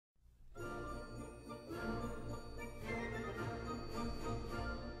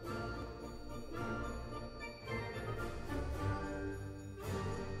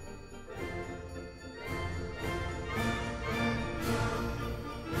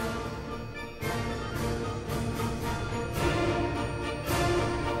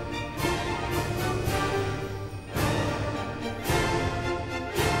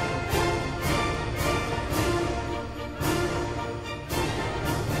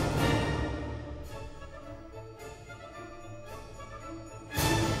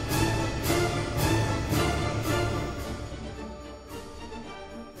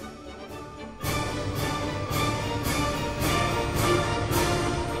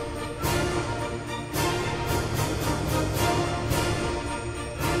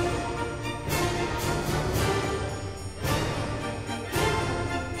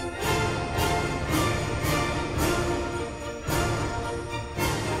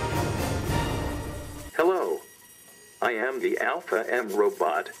I am the Alpha M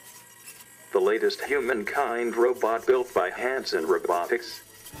robot, the latest humankind robot built by Hanson Robotics.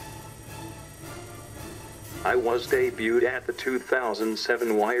 I was debuted at the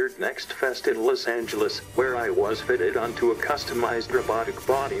 2007 Wired Nextfest in Los Angeles, where I was fitted onto a customized robotic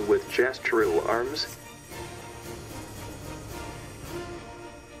body with gestural arms.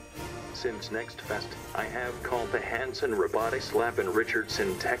 Since Nextfest, I have called the Hanson Robotics lab in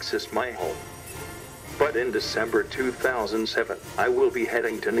Richardson, Texas my home. But in December 2007, I will be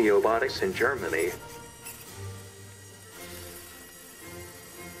heading to Neobotics in Germany.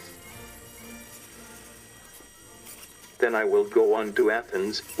 Then I will go on to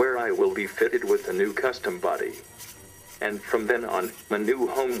Athens, where I will be fitted with a new custom body. And from then on, my new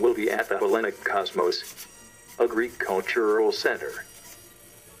home will be at the Hellenic Cosmos, a Greek cultural center.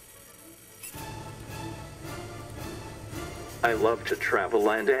 I love to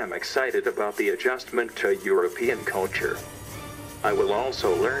travel and am excited about the adjustment to European culture. I will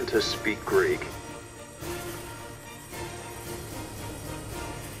also learn to speak Greek.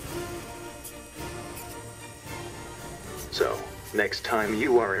 So, next time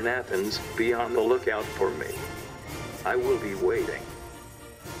you are in Athens, be on the lookout for me. I will be waiting.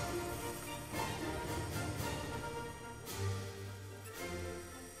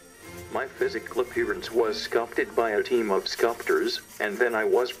 My physical appearance was sculpted by a team of sculptors, and then I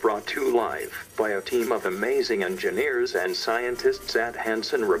was brought to life by a team of amazing engineers and scientists at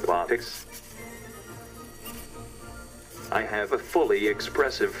Hanson Robotics. I have a fully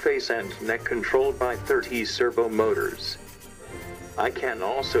expressive face and neck controlled by 30 servo motors. I can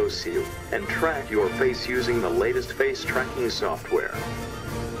also see you and track your face using the latest face tracking software.